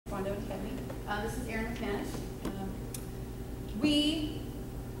Academy. This is Erin McManus. We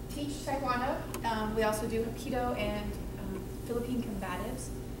teach Taekwondo. We also do Hapkido and Philippine combatives.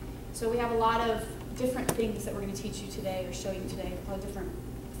 So we have a lot of different things that we're going to teach you today or show you today, all different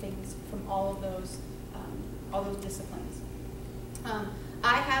things from all those disciplines.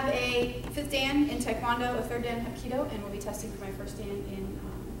 I have a 5th Dan in Taekwondo, a 3rd Dan in Hapkido, and we'll be testing for my 1st Dan in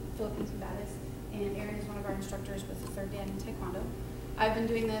Philippine combatives. And Erin is one of our instructors with the 3rd Dan in Taekwondo. I've been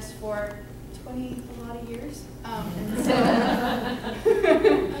doing this for a lot of years.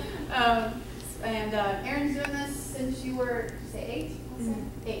 Erin's doing this since you were, did you say 8?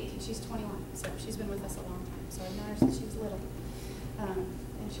 Mm-hmm. 8, and she's 21, so she's been with us a long time. So I've known her since she was little,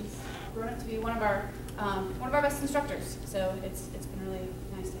 and she's grown up to be one of our best instructors. So it's been really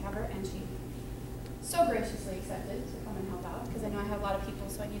nice to have her, and she so graciously accepted to come and help out because I know I have a lot of people,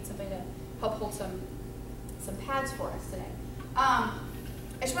 so I need somebody to help hold some pads for us today.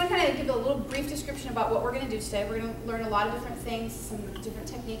 I just want to kind of give a little brief description about what we're going to do today. We're going to learn a lot of different things, some different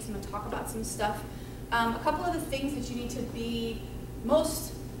techniques. I'm going to talk about some stuff. A couple of the things that you need to be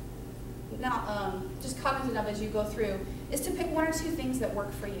most just cognizant of as you go through is to pick 1 or 2 things that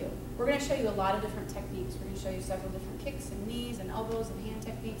work for you. We're going to show you a lot of different techniques. We're going to show you several different kicks and knees and elbows and hand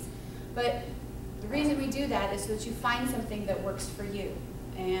techniques. But the reason we do that is so that you find something that works for you.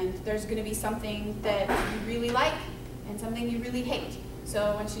 And there's going to be something that you really like and something you really hate. So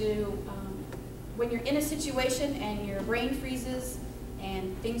I want you to, when you're in a situation and your brain freezes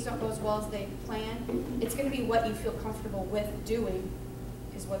and things don't go as well as they plan, it's going to be what you feel comfortable with doing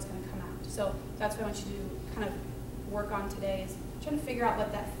is what's going to come out. So that's what I want you to kind of work on today is trying to figure out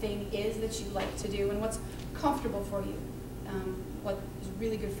what that thing is that you like to do and what's comfortable for you, what is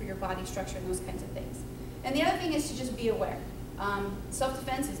really good for your body structure and those kinds of things. And the other thing is to just be aware.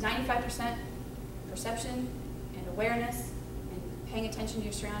 Self-defense is 95% perception and awareness, paying attention to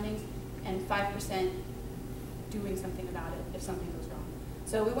your surroundings, and 5% doing something about it if something goes wrong.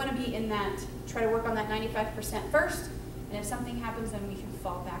 So we want to be in that, try to work on that 95% first, and if something happens, then we can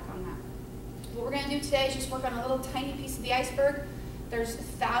fall back on that. What we're going to do today is just work on a little tiny piece of the iceberg. There's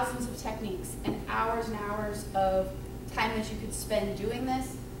thousands of techniques and hours of time that you could spend doing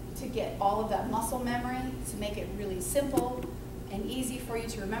this to get all of that muscle memory, to make it really simple and easy for you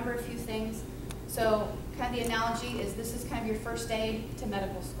to remember a few things. So kind of the analogy is this is kind of your first aid to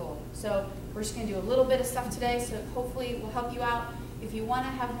medical school. So we're just going to do a little bit of stuff today, so hopefully it will help you out. If you want to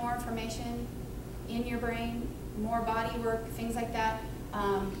have more information in your brain, more body work, things like that,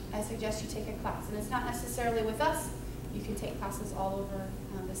 I suggest you take a class. And it's not necessarily with us. You can take classes all over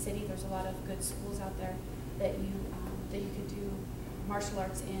the city. There's a lot of good schools out there that you could do martial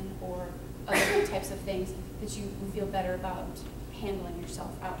arts in or other types of things that you will feel better about handling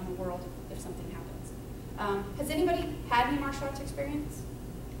yourself out in the world if something happens. Has anybody had any martial arts experience?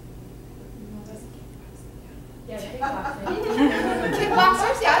 Yeah, kickboxing.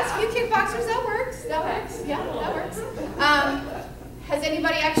 Kickboxers, yeah, a few kickboxers, that works. That works, yeah, that works. Has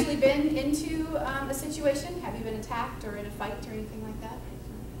anybody actually been into a situation? Have you been attacked or in a fight or anything like that?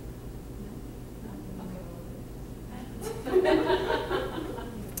 No? Okay.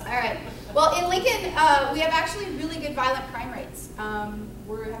 All right. Well, in Lincoln, we have actually really good violent crime rates.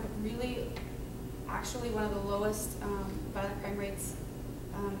 We have actually one of the lowest violent crime rates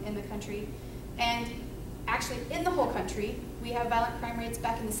in the country. And actually, in the whole country, we have violent crime rates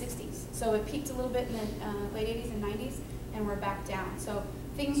back in the 60s. So it peaked a little bit in the late 80s and 90s, and we're back down. So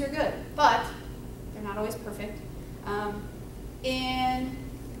things are good, but they're not always perfect. In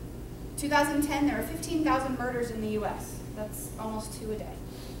 2010, there were 15,000 murders in the U.S. That's almost 2 a day.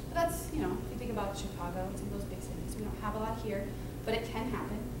 But that's, you know, if you think about Chicago, it's in those big cities. We don't have a lot here, but it can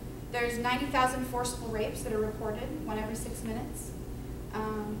happen. There's 90,000 forcible rapes that are reported, 1 every 6 minutes.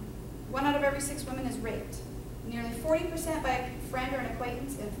 1 out of every 6 women is raped. Nearly 40% by a friend or an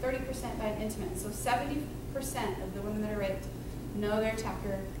acquaintance and 30% by an intimate. So 70% of the women that are raped know their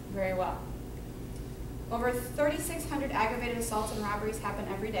attacker very well. Over 3,600 aggravated assaults and robberies happen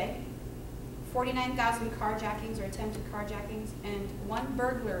every day. 49,000 carjackings or attempted carjackings, and 1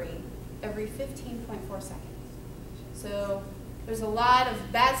 burglary every 15.4 seconds. So there's a lot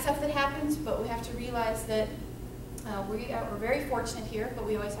of bad stuff that happens, but we have to realize that we're very fortunate here, but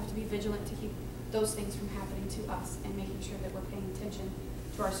we always have to be vigilant to keep those things from happening to us and making sure that we're paying attention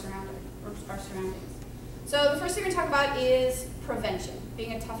to our surroundings. So the first thing we're going to talk about is prevention,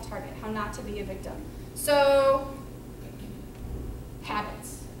 being a tough target, how not to be a victim. So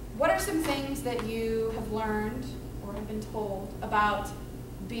habits. What are some things that you have learned or have been told about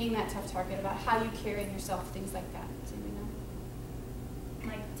being that tough target, about how you carry yourself, things like that? Does anybody know?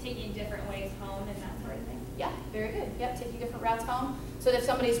 Like taking different ways home and that sort of thing? Yeah, very good. Yep, taking different routes home. So that if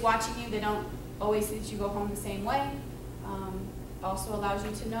somebody's watching you, they don't always see that you go home the same way. Also allows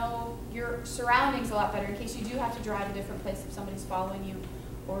you to know your surroundings a lot better in case you do have to drive a different place if somebody's following you,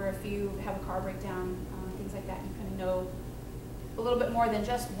 or if you have a car breakdown, things like that. You kind of know a little bit more than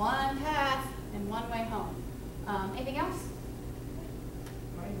just one path and one way home. Anything else?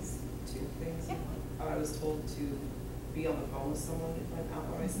 Mine's two things. Yeah. I was told to be on the phone with someone if I'm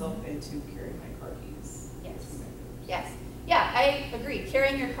out by myself and to carry my car keys. Yes. Yes. Yeah, I agree.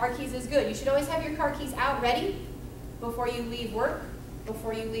 Carrying your car keys is good. You should always have your car keys out ready before you leave work,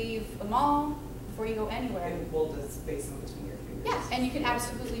 before you leave a mall, before you go anywhere. And hold the space in between your fingers. Yeah, and you can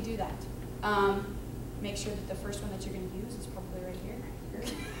absolutely do that. Make sure that the first one that you're going to use is probably right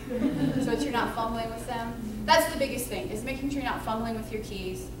here. So that you're not fumbling with them. That's the biggest thing, is making sure you're not fumbling with your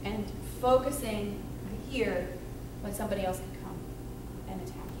keys and focusing here when somebody else can come and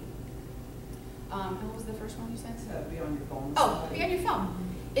attack you. And what was the first one you said? Be on your phone. Oh, be on your phone.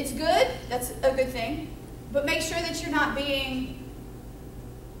 It's good. That's a good thing. But make sure that you're not being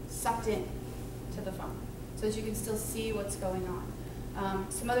sucked in to the phone so that you can still see what's going on.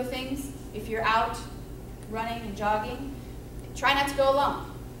 Some other things, if you're out running and jogging, try not to go alone.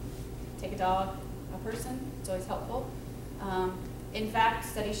 Take a dog, a person, it's always helpful. In fact,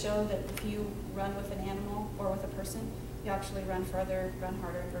 studies show that if you run with an animal or with a person, you actually run further, run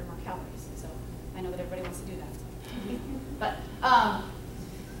harder, and burn more calories. So I know that everybody wants to do that. But,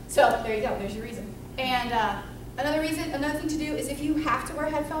 so there you go, there's your reason. And another thing to do is if you have to wear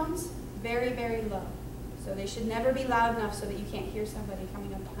headphones, very, very low. So they should never be loud enough so that you can't hear somebody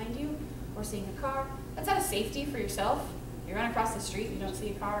coming up behind you or seeing a car. That's out of safety for yourself. You run across the street, you don't see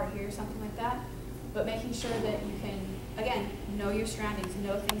a car or hear something like that. But making sure that you can, again, know your surroundings,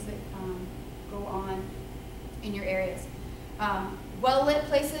 know things that go on in your areas. Well-lit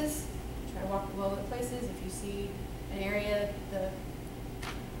places, try to walk to well-lit places. If you see an area, the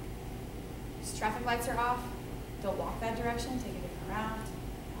traffic lights are off, don't walk that direction, take a different route,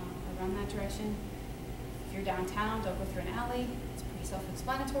 or run that direction. If you're downtown, don't go through an alley. It's pretty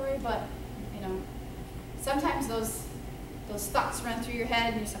self-explanatory, but you know, sometimes those thoughts run through your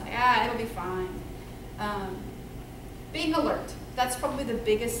head and you're just like, it'll be fine. Being alert, that's probably the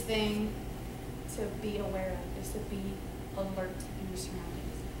biggest thing to be aware of, is to be alert in your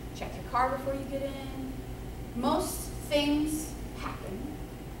surroundings. Check your car before you get in. Most things happen.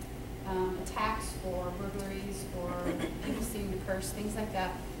 Attacks or burglaries or people stealing your purse, things like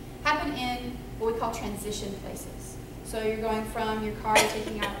that, happen in what we call transition places. So you're going from your car,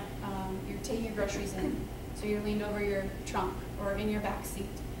 you're taking your groceries in. So you're leaned over your trunk or in your back seat.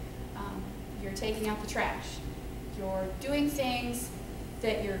 You're taking out the trash. You're doing things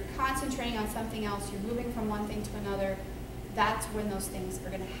that you're concentrating on something else. You're moving from one thing to another. That's when those things are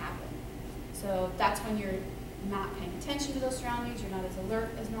going to happen. So that's when you're not paying attention to those surroundings. You're not as alert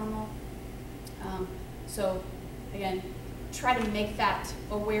as normal. So again, try to make that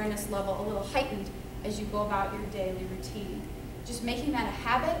awareness level a little heightened as you go about your daily routine. Just making that a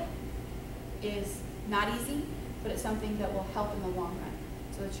habit is not easy, but it's something that will help in the long run.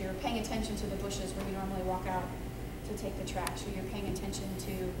 So that you're paying attention to the bushes where you normally walk out to take the trash, or you're paying attention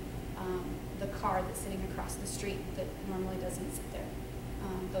to the car that's sitting across the street that normally doesn't sit there.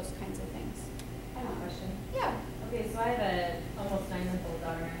 Those kinds of things. I have a question. Yeah. Okay, so I have a almost 9-month-old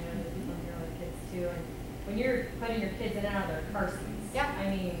daughter, and I know that people here with kids too. And when you're putting your kids in and out of their car seats, Yeah.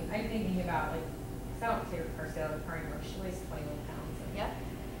 I mean, I'm thinking about like, cause I don't take her car seat out of the car anymore. She weighs 21 pounds. And Yep.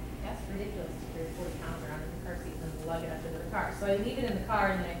 Yes. it's ridiculous to carry 40 pounds around in the car seat and lug it up into the car. So I leave it in the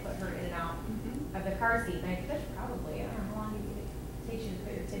car and then I put her in and out of the car seat. And I push probably, I don't know how long it takes you to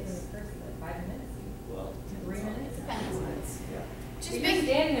put your kids in the car seat, like 5 minutes? Well, 3 minutes? Depends. yeah. Just You're being,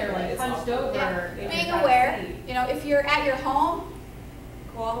 standing there like It's hunched awful. over. yeah, in being the back aware. seat. You know, if you're at your home,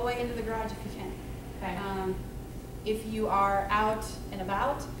 go all the way into the garage if you can. Okay. If you are out and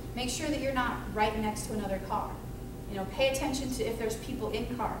about, make sure that you're not right next to another car. You know, pay attention to if there's people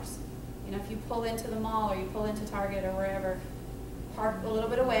in cars. You know, if you pull into the mall or you pull into Target or wherever, park a little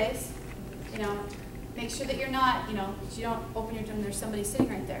bit of ways. You know, make sure that you're not, you know, you don't open your door and there's somebody sitting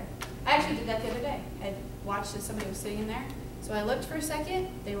right there. I actually did that the other day. I watched as somebody was sitting in there. So I looked for a second,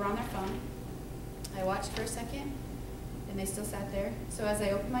 they were on their phone. I watched for a second, and they still sat there. So as I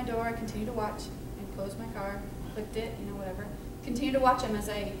opened my door, I continued to watch and closed my car, clicked it, you know, whatever. Continued to watch them as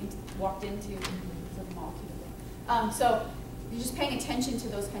I walked into the mall. So you're just paying attention to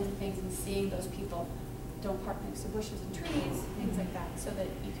those kinds of things and seeing those people. Don't park next to bushes and trees, things like that, so that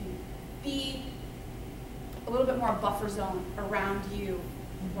you can be a little bit more buffer zone around you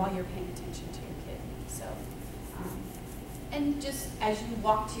while you're paying attention to your kid. So, and just as you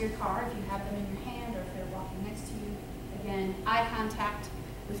walk to your car, if you have them in your hand or if they're walking walking next to you. Again, eye contact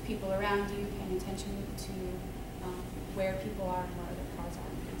with people around you, paying attention to where people are and where other cars are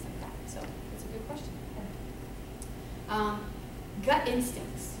and things like that. So it's a good question. Gut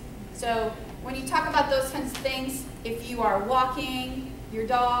instincts. So when you talk about those kinds of things, if you are walking your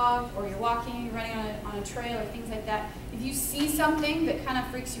dog or you're walking, running on a trail or things like that, if you see something that kind of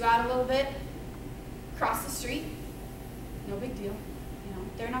freaks you out a little bit, cross the street, no big deal. You know,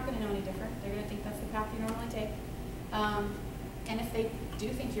 they're not going to know any different. They're going to think that's the path you normally take. And if they do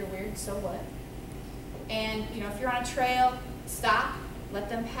think you're weird, so what? And you know, if you're on a trail, stop, let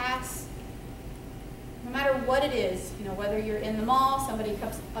them pass. No matter what it is, you know, whether you're in the mall, somebody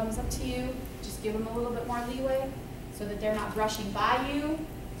comes up to you, just give them a little bit more leeway so that they're not brushing by you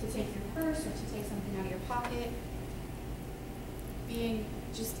to take your purse or to take something out of your pocket. Being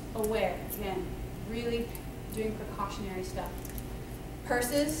just aware, again, really doing precautionary stuff.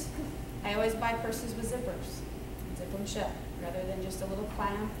 Purses, I always buy purses with zippers. Zip them shut, rather than just a little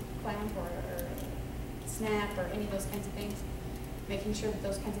clamp or snap or any of those kinds of things. Making sure that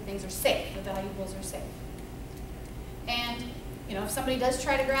those kinds of things are safe, the valuables are safe. And, you know, if somebody does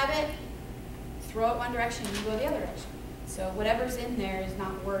try to grab it, throw it one direction and you go the other direction. So whatever's in there is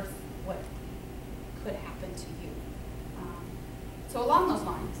not worth what could happen to you. So along those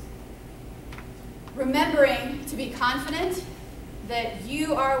lines, remembering to be confident that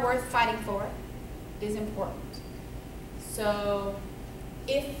you are worth fighting for is important. So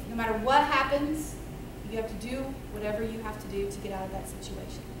if, no matter what happens, you have to do whatever you have to do to get out of that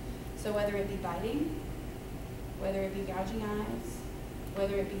situation. So whether it be biting, whether it be gouging eyes,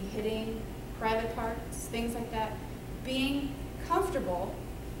 whether it be hitting private parts, things like that, being comfortable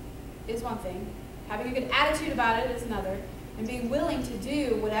is one thing. Having a good attitude about it is another. And being willing to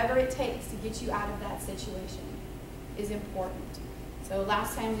do whatever it takes to get you out of that situation is important. So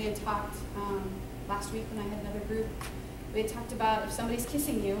last time we had talked, last week when I had another group, we had talked about if somebody's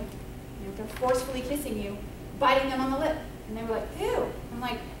kissing you, if they're forcefully kissing you, biting them on the lip. And they were like, ew. I'm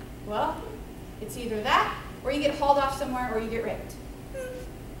like, well, it's either that or you get hauled off somewhere or you get raped.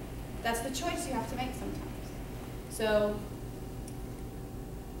 That's the choice you have to make sometimes. So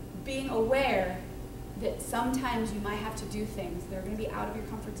being aware that sometimes you might have to do things that are going to be out of your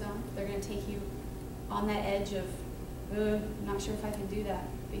comfort zone. They're going to take you on that edge of, I'm not sure if I can do that.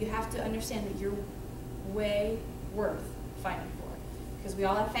 But you have to understand that you're way worth fighting for. Because we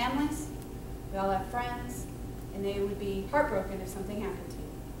all have families, we all have friends, and they would be heartbroken if something happened to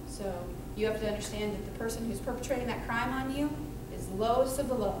you. So you have to understand that the person who's perpetrating that crime on you is lowest of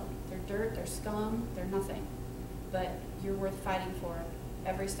the low. They're dirt, they're scum, they're nothing. But you're worth fighting for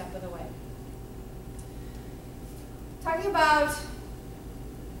every step of the way. Talking about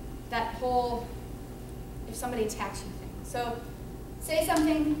that whole, if somebody attacks you thing. So say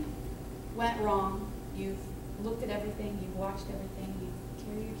something went wrong, you've looked at everything, you've watched everything, you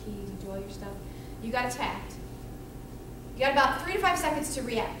carry your keys, you do all your stuff, you got attacked. You got about 3 to 5 seconds to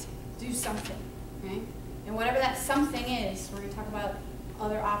react, do something, right? And whatever that something is, we're going to talk about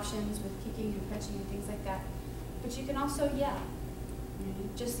other options with kicking and punching and things like that. But you can also yell.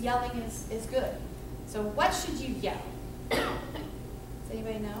 Just yelling is good. So what should you yell? Does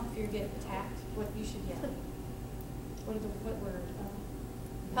anybody know if you get attacked, what you should yell? What word?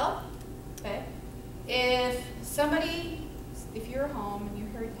 Help? Okay. If you're home and you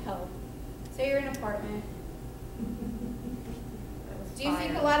heard help, say you're in an apartment, do you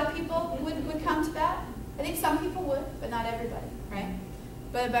think a lot of people would come to that? I think some people would, but not everybody, right?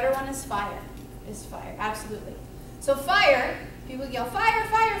 But a better one is fire. Absolutely. So fire, people yell, fire,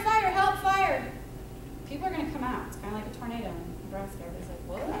 fire, fire, help, fire. People are going to come out. It's kind of like a tornado in Nebraska. Everybody's like,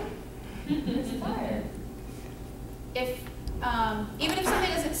 what? It's fire. Even if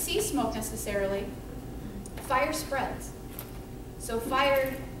somebody doesn't see smoke necessarily, fire spreads. So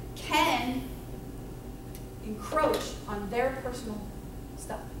fire can encroach on their personal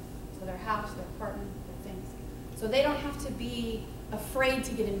stuff. So their house, their apartment, their things. So they don't have to be afraid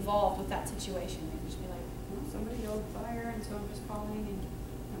to get involved with that situation. They can just be like, well, somebody yelled fire, and so I'm just calling and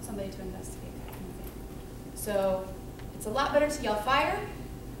want somebody to investigate that kind of thing. So it's a lot better to yell fire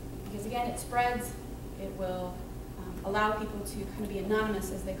because, again, it spreads. It will allow people to kind of be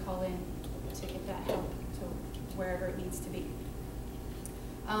anonymous as they call in to get that help to wherever it needs to be.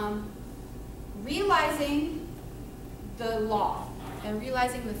 Realizing the law and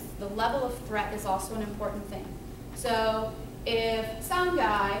realizing the level of threat is also an important thing. So if some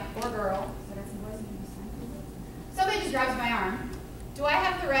guy or girl, somebody just grabs my arm, do I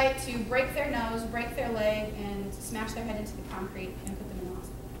have the right to break their nose, break their leg, and smash their head into the concrete and put them in the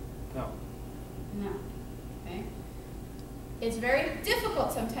hospital? No. No. Okay. it's very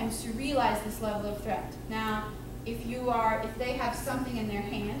difficult sometimes to realize this level of threat. Now, if they have something in their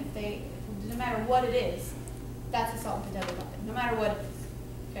hand, no matter what it is, that's assault with a deadly weapon, no matter what it is.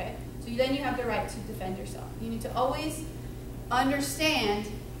 Okay? So then you have the right to defend yourself. You need to always understand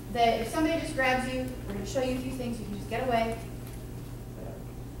that if somebody just grabs you, we're going to show you a few things, you can just get away.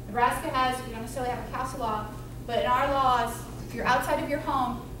 Nebraska we don't necessarily have a castle law, but in our laws, if you're outside of your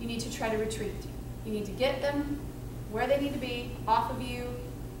home, you need to try to retreat. You need to get them where they need to be, off of you,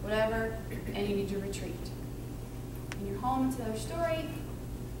 whatever, and you need to retreat. In your home, it's another story,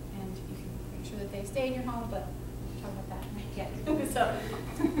 and you can make sure that they stay in your home, but we'll talk about that yet.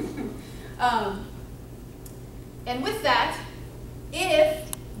 And with that, if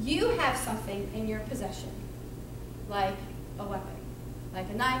you have something in your possession, like a weapon, like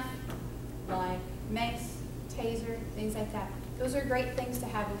a knife, like mace, taser, things like that, those are great things to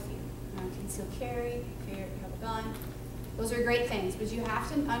have with you. Concealed carry, if you have a gun, those are great things, but you have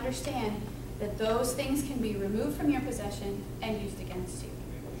to understand that those things can be removed from your possession and used against you.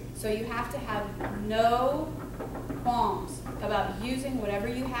 So you have to have no qualms about using whatever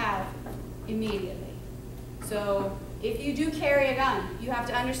you have immediately. So if you do carry a gun, you have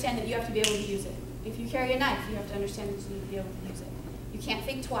to understand that you have to be able to use it. If you carry a knife, you have to understand that you need to be able to use it. You can't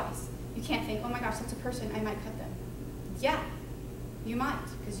think twice. You can't think, oh my gosh, that's a person, I might cut them. Yeah, you might,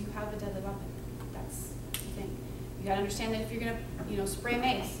 because you have a deadly weapon. That's the thing. You gotta understand that if you're gonna, spray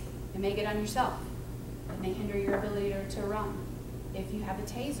mace, it may get on yourself. It may hinder your ability to run. If you have a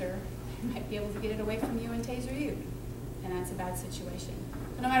taser, you might be able to get it away from you and taser you. And that's a bad situation.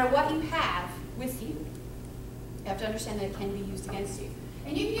 But no matter what you have with you have to understand that it can be used against you.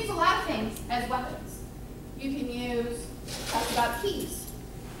 And you can use a lot of things as weapons. You can talk about keys.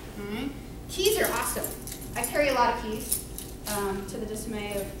 Keys are awesome. I carry a lot of keys, to the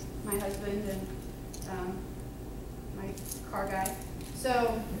dismay of my husband and my car guy.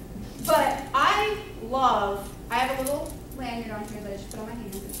 But I have a little lanyard on here that I just put on my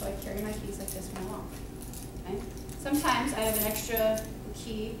hand, and so I carry my keys like this when I walk. Okay? Sometimes I have an extra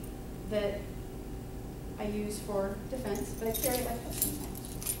key that I use for defense, but I carry it like this sometimes.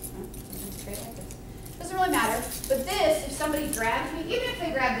 Sometimes I carry it like this. Doesn't really matter. But this, if somebody grabs me, even if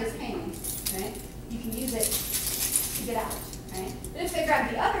they grab this hand, okay, you can use it to get out. Right? But if they grab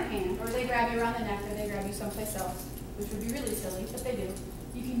the other hand, or they grab you around the neck, or they grab you someplace else, which would be really silly, but they do,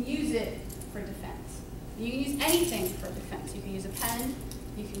 you can use it for defense. And you can use anything for defense. You can use a pen,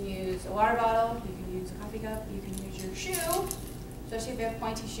 you can use a water bottle, you can use a coffee cup, you can use your shoe, especially if you have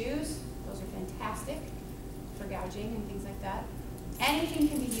pointy shoes. Those are fantastic for gouging and things like that. Anything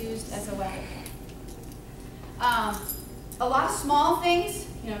can be used as a weapon. A lot of small things,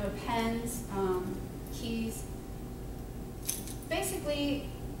 the pens, keys, basically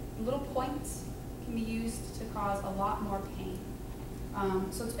little points can be used to cause a lot more pain.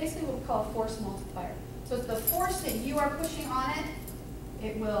 So it's basically what we call a force multiplier. So it's the force that you are pushing on it,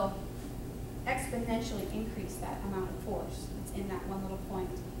 it will exponentially increase that amount of force that's in that one little point,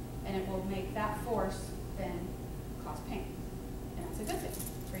 and it will make that force then cause pain. And that's a good thing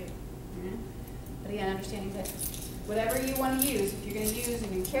for you. Mm-hmm. But again, understanding that whatever you want to use, if you're going to use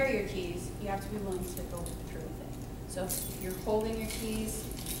and you carry your keys, you have to be willing to go through with it. So if you're holding your keys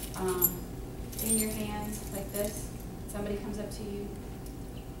in your hands like this, somebody comes up to you,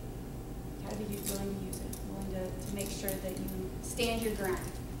 you got to be willing to use it, willing to make sure that you stand your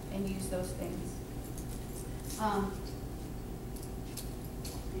ground and use those things. A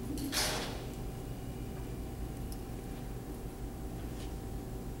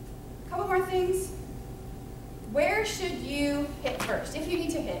couple more things. Where should you hit first? If you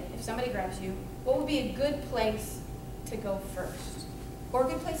need to hit, if somebody grabs you, what would be a good place to go first? Or a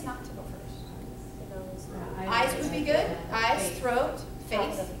good place not to go first? Eyes would be good. Eyes, throat,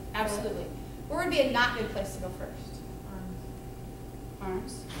 face. Absolutely. Where would be a not good place to go first?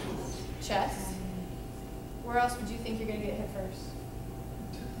 Arms. Chest. Where else would you think you're going to get hit first?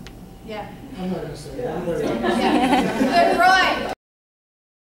 Yeah. I'm not going to say Yeah. that. Good, right.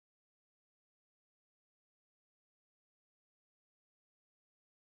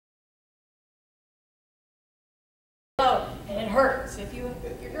 Low, and it hurts. If you're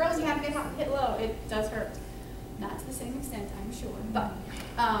girls, you have to get hit low. It does hurt. Not to the same extent, I'm sure, but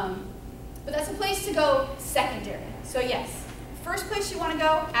that's a place to go secondary. So yes, first place you want to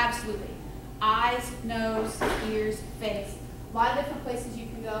go, absolutely. Eyes, nose, ears, face. A lot of different places you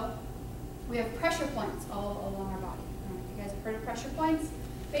can go. We have pressure points all along our body. I don't know if you guys have heard of pressure points.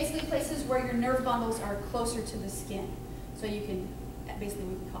 Basically places where your nerve bundles are closer to the skin. So you can, basically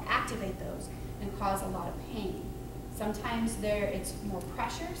what we call activate those and cause a lot of pain. Sometimes it's more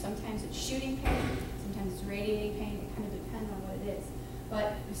pressure, sometimes it's shooting pain, sometimes it's radiating pain. It kind of depends on it is.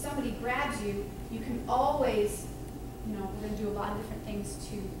 But if somebody grabs you, you can always, we're going to do a lot of different things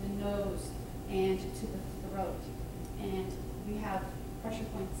to the nose and to the throat. And we have pressure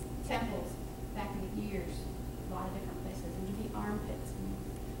points, temples, back in the ears, a lot of different places, into the armpits,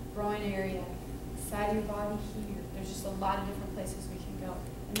 groin area, side of your body here. There's just a lot of different places we can go.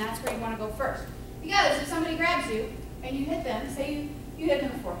 And that's where you want to go first. Because if somebody grabs you and you hit them, say you hit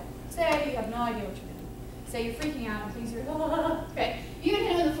them in the forehead. Say you have no idea what you're doing. Say you're freaking out and things are, okay. You hit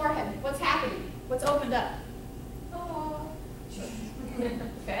them in the forehead. What's happening? What's opened up? Oh.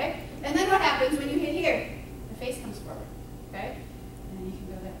 Okay. And then what happens when you hit here? The face comes forward. Okay. And then you can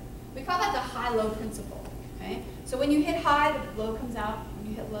go there. We call that the high-low principle. Okay. So when you hit high, the low comes out. When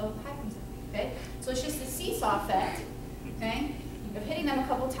you hit low, the high comes out. Okay. So it's just a seesaw effect. Okay. Of hitting them a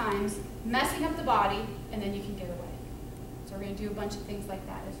couple times, messing up the body, and then you can get away. So we're going to do a bunch of things like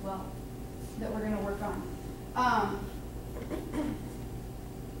that as well that we're going to work on.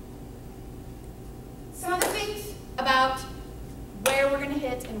 Some other things about where we're going to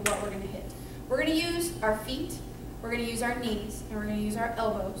hit and what we're going to hit. We're going to use our feet, we're going to use our knees, and we're going to use our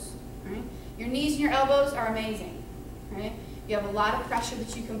elbows. Right? Your knees and your elbows are amazing. Right? You have a lot of pressure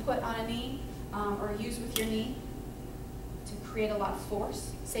that you can put on a knee or use with your knee to create a lot of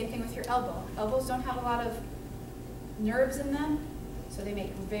force. Same thing with your elbow. Elbows don't have a lot of nerves in them, so they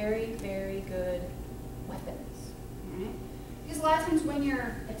make very, very good weapons. Right? Because a lot of times when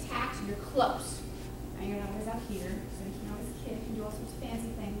you're attacked, you're close. And you're not always out here, so you can always kick and do all sorts of fancy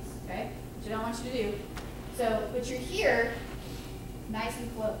things, okay? Which I don't want you to do. So, but you're here, nice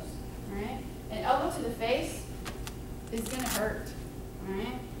and close, all right? An elbow to the face is gonna hurt, all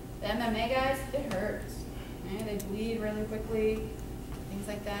right? The MMA guys, it hurts. Right? They bleed really quickly, things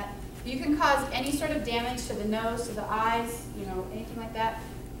like that. You can cause any sort of damage to the nose, to the eyes, anything like that.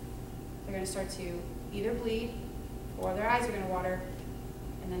 They're going to start to either bleed or their eyes are going to water,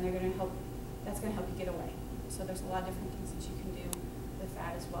 and then that's going to help you get away. So there's a lot of different things that you can do with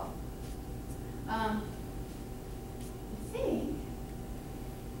that as well. I think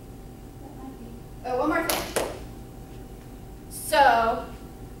that might be, oh, one more thing. So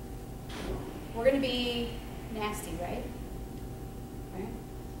we're going to be nasty, right?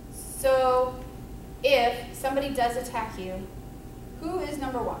 So if somebody does attack you, who is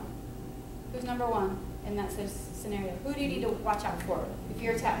number one? Who's number one in that scenario? Who do you need to watch out for if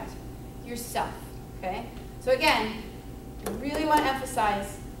you're attacked? Yourself, okay? So again, I really want to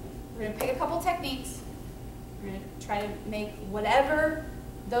emphasize, we're going to pick a couple techniques. We're going to try to make whatever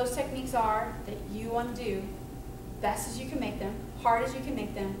those techniques are that you want to do, best as you can make them, hard as you can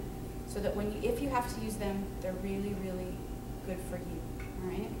make them, so that if you have to use them, they're really, really good for you, all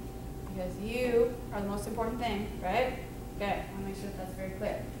right? Because you are the most important thing, right? Okay, I'll make sure that's very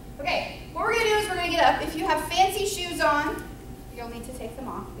clear. Okay, what we're going to do is we're going to get up. If you have fancy shoes on, you'll need to take them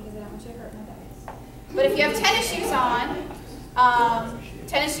off because I don't want you to hurt my bags. But if you have tennis shoes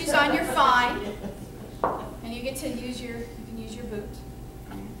on, you're fine. And you get to use you can use your boot.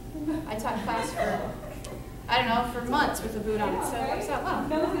 I taught class for, I don't know, for months with a boot on it, so it works out well.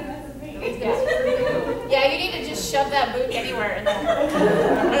 Yeah, you need to just shove that boot anywhere and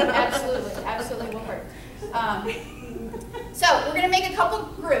absolutely will hurt. So we're going to make a couple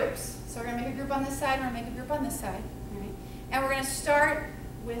groups. So we're going to make a group on this side, we're going to make a group on this side. All right? And we're going to start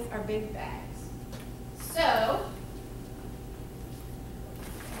with our big bags. So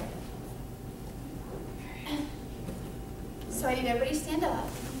I need everybody to stand up.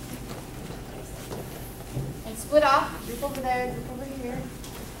 And split off, group over there, group over here.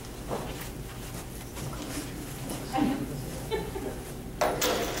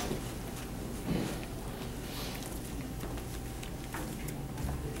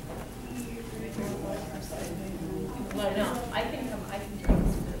 Well, no, I can join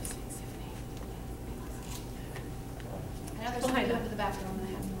this first. I know there's somebody going to the bathroom and I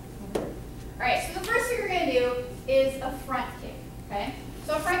have more. All right, so the first thing we're going to do is a front kick, okay?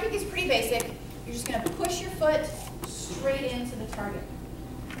 So a front kick is pretty basic. You're just going to push your foot straight into the target.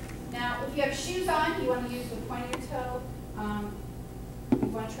 Now, if you have shoes on, you want to use the point of your toe. You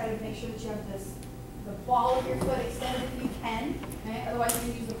want to try to make sure that you have the ball of your foot extended if you can. Okay? Otherwise,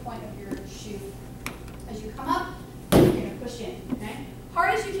 you can use the point of your shoe. As you come up, you're going to push in. Okay?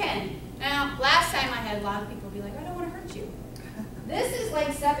 Hard as you can. Now, last time I had a lot of people be like, I don't want to hurt you. This is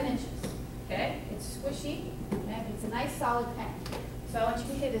like 7 inches. Okay? It's squishy. Okay? It's a nice solid pen. So I want you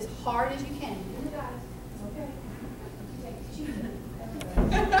to hit it as hard as you can. Do the guys. It's okay.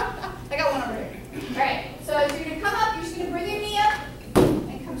 I got one over here. All right, so as you're going to come up, you're just going to bring your knee up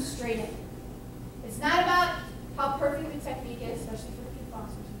and come straight in. It's not about how perfect the technique is, especially for the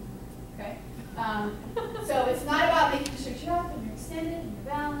kickboxers. Okay? So it's not about making sure you're up and you're extended and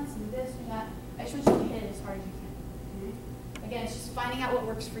you're balanced and this and that. I just want you to hit it as hard as you can. Okay? Again, it's just finding out what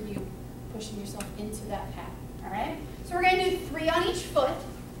works for you, pushing yourself into that path. All right? So we're going to do 3 on each foot,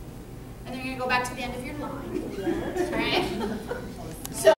 and then you're going to go back to the end of your line.